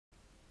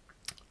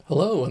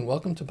Hello and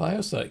welcome to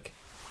BioCyc.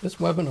 This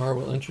webinar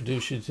will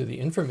introduce you to the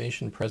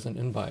information present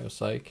in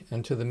BioCyc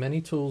and to the many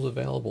tools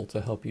available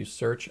to help you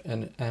search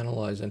and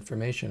analyze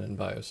information in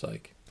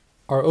BioCyc.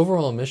 Our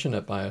overall mission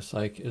at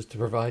BioCyc is to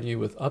provide you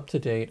with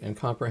up-to-date and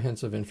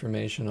comprehensive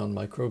information on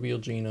microbial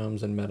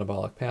genomes and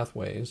metabolic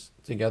pathways,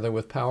 together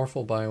with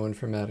powerful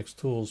bioinformatics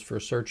tools for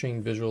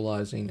searching,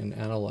 visualizing, and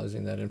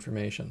analyzing that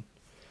information.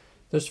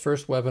 This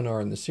first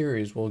webinar in the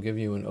series will give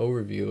you an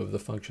overview of the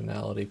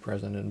functionality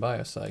present in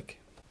BioCyc.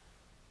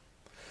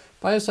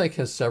 BioCyc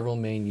has several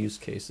main use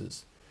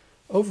cases.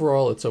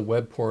 Overall, it's a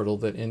web portal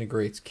that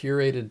integrates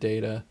curated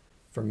data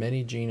for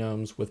many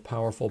genomes with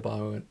powerful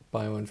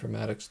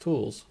bioinformatics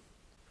tools.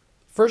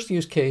 First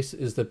use case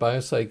is that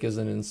BioCyc is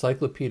an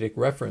encyclopedic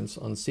reference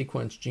on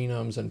sequenced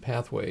genomes and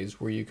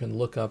pathways where you can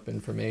look up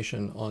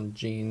information on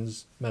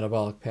genes,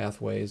 metabolic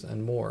pathways,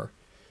 and more.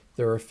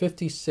 There are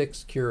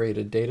 56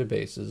 curated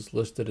databases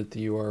listed at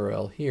the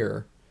URL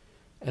here,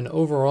 and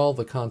overall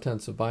the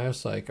contents of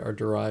BioCyc are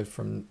derived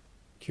from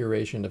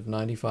curation of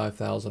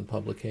 95,000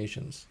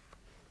 publications.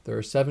 There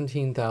are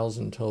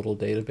 17,000 total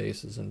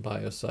databases in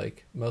BioCyc,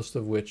 most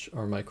of which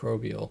are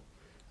microbial,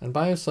 and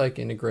BioCyc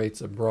integrates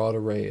a broad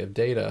array of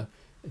data,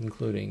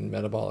 including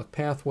metabolic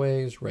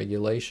pathways,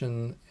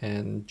 regulation,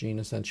 and gene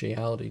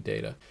essentiality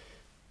data.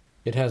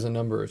 It has a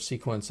number of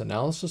sequence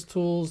analysis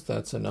tools.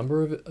 That's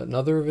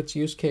another of its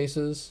use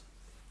cases.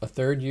 A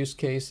third use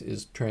case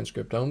is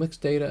transcriptomics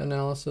data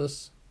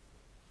analysis,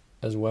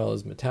 as well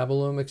as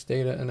metabolomics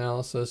data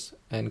analysis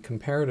and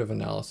comparative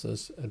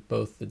analysis at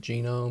both the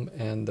genome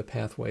and the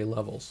pathway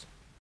levels.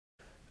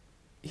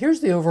 Here's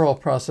the overall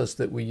process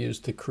that we use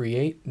to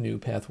create new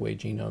pathway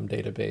genome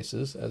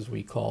databases, as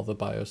we call the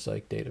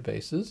BioCyc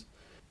databases.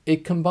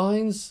 It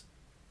combines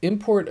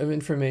import of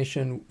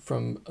information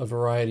from a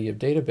variety of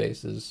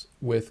databases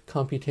with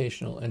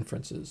computational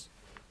inferences.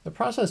 The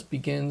process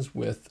begins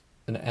with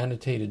an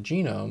annotated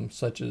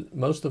genome,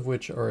 most of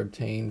which are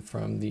obtained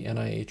from the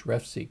NIH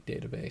RefSeq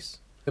database.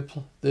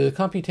 The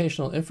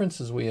computational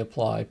inferences we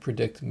apply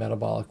predict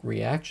metabolic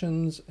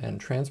reactions and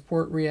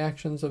transport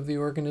reactions of the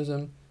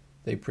organism.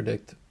 They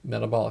predict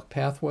metabolic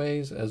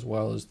pathways as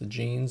well as the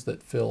genes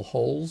that fill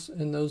holes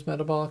in those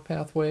metabolic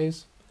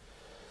pathways.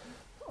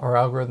 Our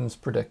algorithms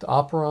predict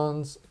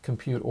operons,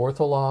 compute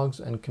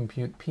orthologs, and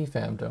compute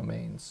PFAM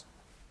domains.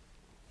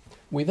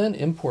 We then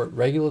import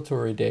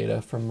regulatory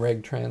data from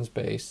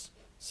RegTransBase,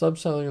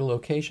 subcellular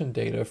location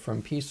data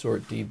from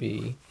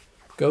pSortDB,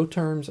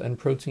 GoTerms and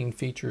protein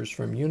features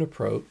from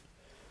UniProt.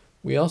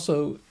 We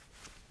also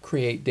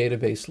create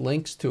database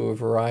links to a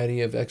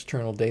variety of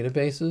external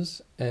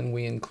databases, and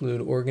we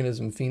include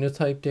organism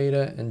phenotype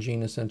data and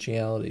gene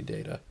essentiality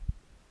data.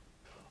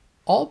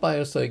 All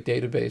BioCyc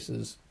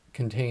databases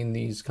contain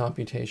these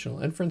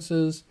computational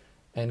inferences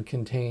and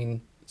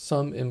contain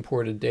some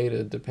imported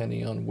data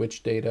depending on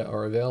which data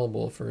are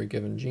available for a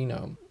given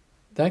genome.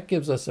 That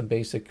gives us a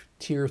basic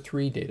Tier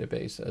 3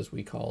 database, as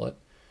we call it.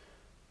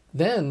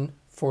 Then,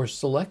 for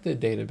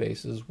selected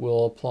databases,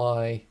 we'll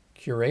apply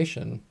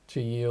curation to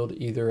yield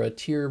either a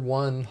Tier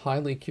 1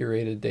 highly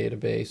curated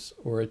database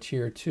or a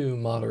Tier 2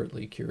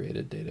 moderately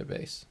curated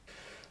database.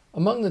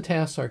 Among the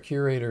tasks our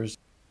curators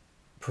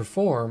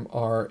perform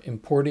are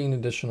importing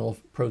additional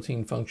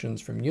protein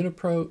functions from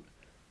UniProt,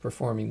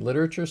 performing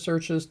literature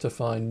searches to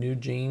find new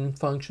gene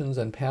functions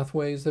and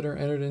pathways that are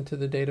entered into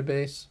the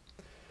database,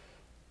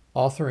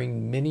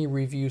 authoring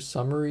mini-review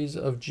summaries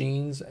of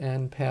genes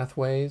and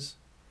pathways,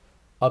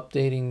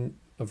 updating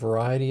a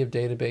variety of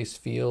database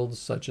fields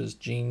such as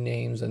gene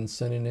names and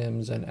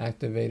synonyms and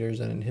activators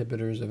and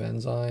inhibitors of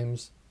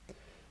enzymes,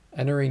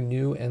 entering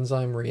new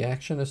enzyme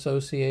reaction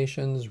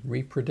associations,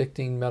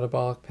 repredicting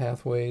metabolic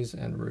pathways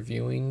and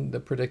reviewing the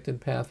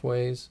predicted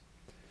pathways,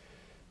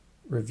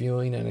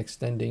 reviewing and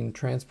extending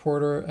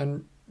transporter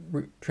and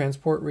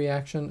transport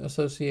reaction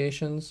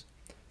associations,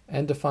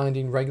 and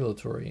defining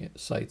regulatory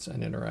sites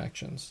and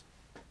interactions.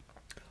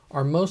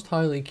 Our most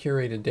highly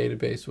curated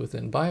database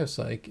within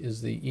BioCyc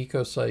is the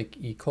EcoCyc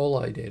E.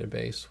 coli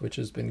database, which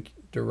has been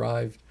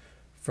derived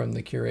from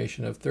the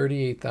curation of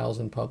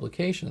 38,000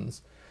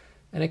 publications,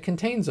 and it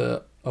contains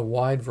a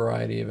wide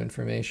variety of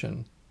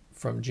information,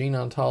 from gene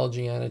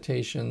ontology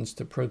annotations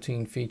to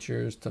protein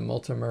features to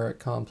multimeric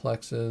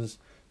complexes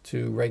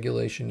to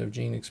regulation of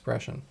gene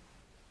expression.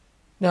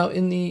 Now,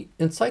 in the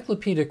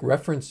encyclopedic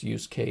reference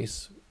use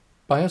case,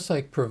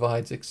 BioCyc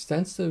provides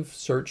extensive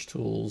search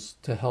tools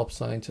to help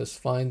scientists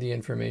find the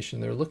information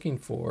they're looking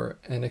for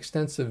and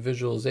extensive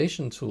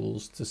visualization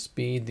tools to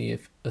speed the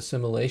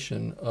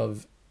assimilation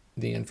of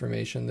the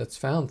information that's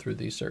found through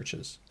these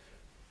searches.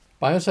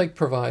 BioCyc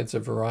provides a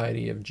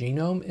variety of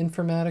genome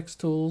informatics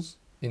tools,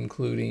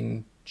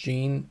 including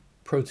gene,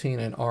 protein,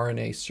 and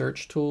RNA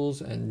search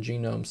tools and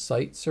genome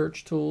site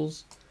search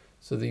tools.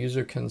 So the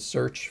user can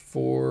search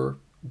for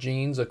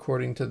genes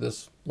according to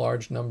this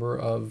large number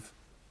of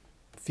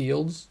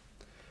fields.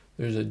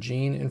 There's a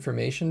gene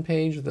information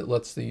page that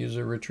lets the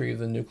user retrieve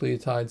the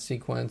nucleotide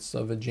sequence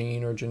of a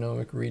gene or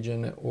genomic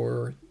region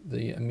or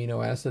the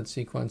amino acid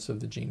sequence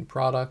of the gene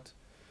product.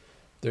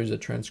 There's a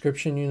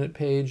transcription unit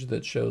page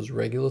that shows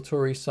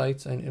regulatory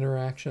sites and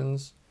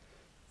interactions.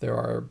 There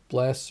are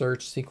blast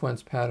search,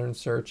 sequence pattern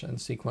search, and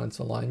sequence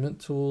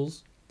alignment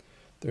tools.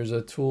 There's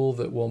a tool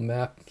that will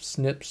map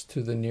SNPs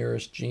to the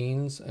nearest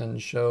genes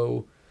and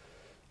show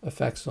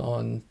effects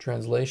on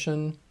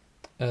translation.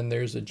 And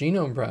there's a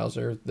genome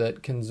browser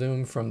that can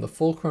zoom from the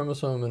full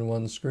chromosome in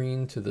one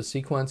screen to the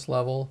sequence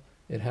level.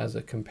 It has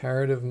a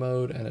comparative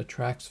mode and a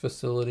tracks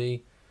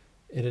facility.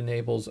 It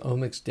enables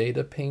omics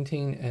data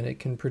painting, and it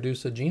can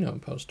produce a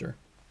genome poster.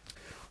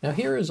 Now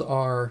here is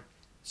our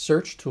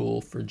search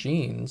tool for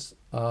genes,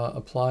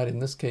 applied in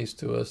this case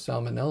to a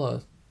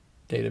Salmonella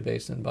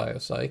database in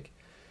BioCyc.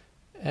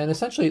 And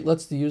essentially it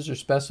lets the user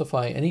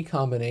specify any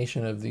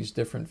combination of these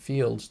different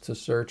fields to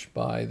search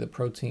by the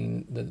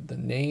protein, the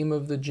name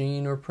of the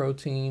gene or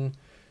protein,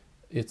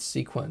 its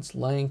sequence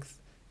length,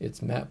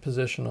 its map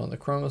position on the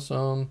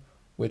chromosome,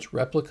 which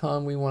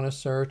replicon we want to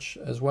search,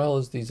 as well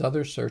as these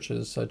other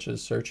searches such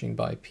as searching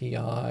by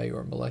PI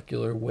or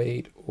molecular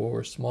weight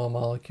or small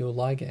molecule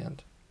ligand.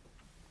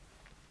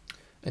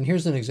 And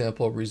here's an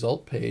example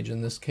result page,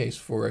 in this case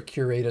for a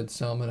curated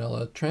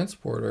Salmonella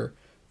transporter,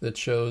 that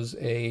shows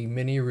a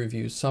mini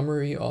review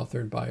summary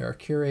authored by our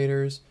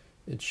curators.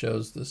 It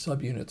shows the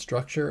subunit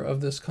structure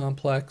of this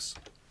complex.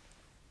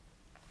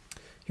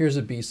 Here's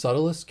a B.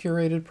 subtilis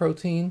curated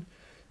protein,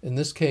 in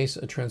this case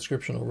a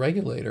transcriptional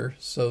regulator,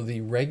 so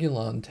the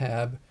Regulon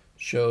tab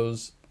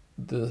shows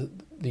the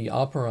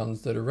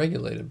operons that are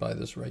regulated by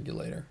this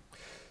regulator.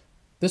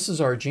 This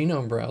is our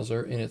genome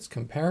browser in its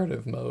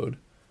comparative mode,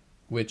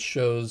 which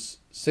shows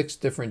 6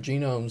 different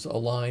genomes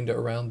aligned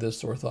around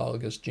this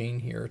orthologous gene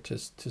here to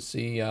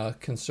see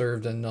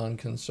conserved and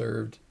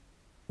non-conserved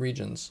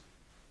regions.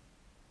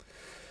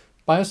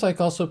 BioCyc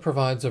also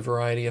provides a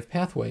variety of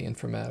pathway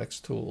informatics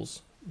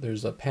tools.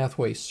 There's a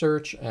pathway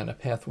search and a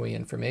pathway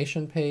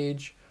information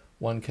page.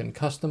 One can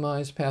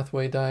customize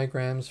pathway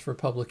diagrams for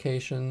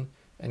publication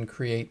and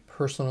create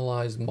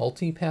personalized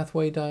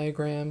multi-pathway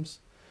diagrams.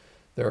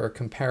 There are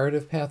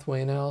comparative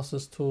pathway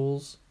analysis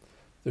tools.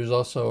 There's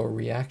also a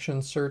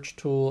reaction search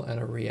tool and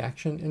a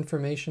reaction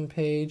information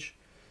page.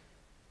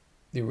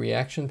 The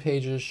reaction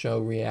pages show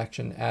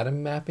reaction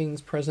atom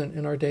mappings present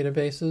in our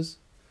databases.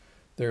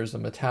 There's a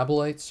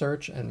metabolite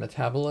search and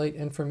metabolite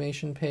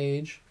information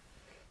page.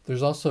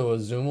 There's also a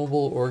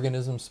zoomable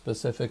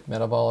organism-specific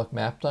metabolic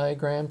map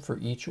diagram for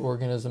each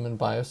organism in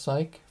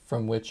BioCyc,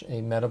 from which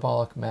a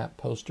metabolic map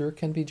poster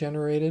can be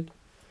generated.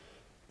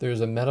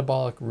 There's a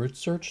metabolic route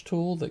search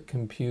tool that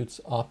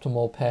computes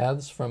optimal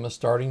paths from a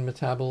starting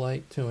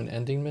metabolite to an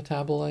ending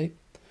metabolite,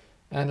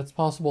 and it's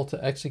possible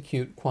to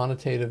execute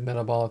quantitative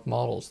metabolic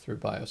models through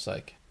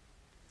BioCyc.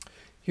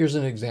 Here's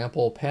an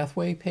example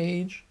pathway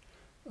page,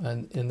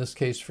 and in this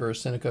case for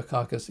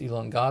Synechococcus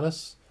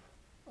elongatus,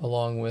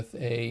 along with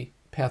a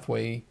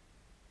pathway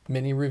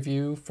mini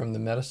review from the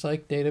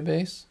MetaCyc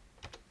database.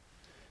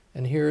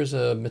 And here's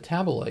a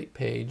metabolite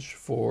page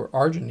for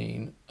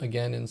arginine,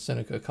 again in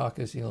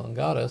Synechococcus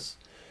elongatus,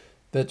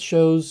 that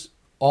shows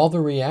all the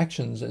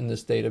reactions in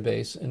this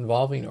database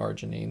involving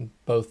arginine,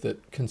 both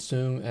that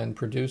consume and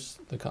produce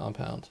the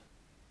compound.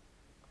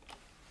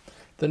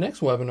 The next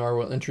webinar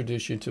will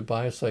introduce you to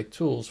BioCyc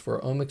tools for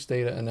omics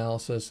data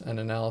analysis and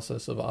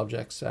analysis of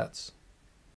object sets.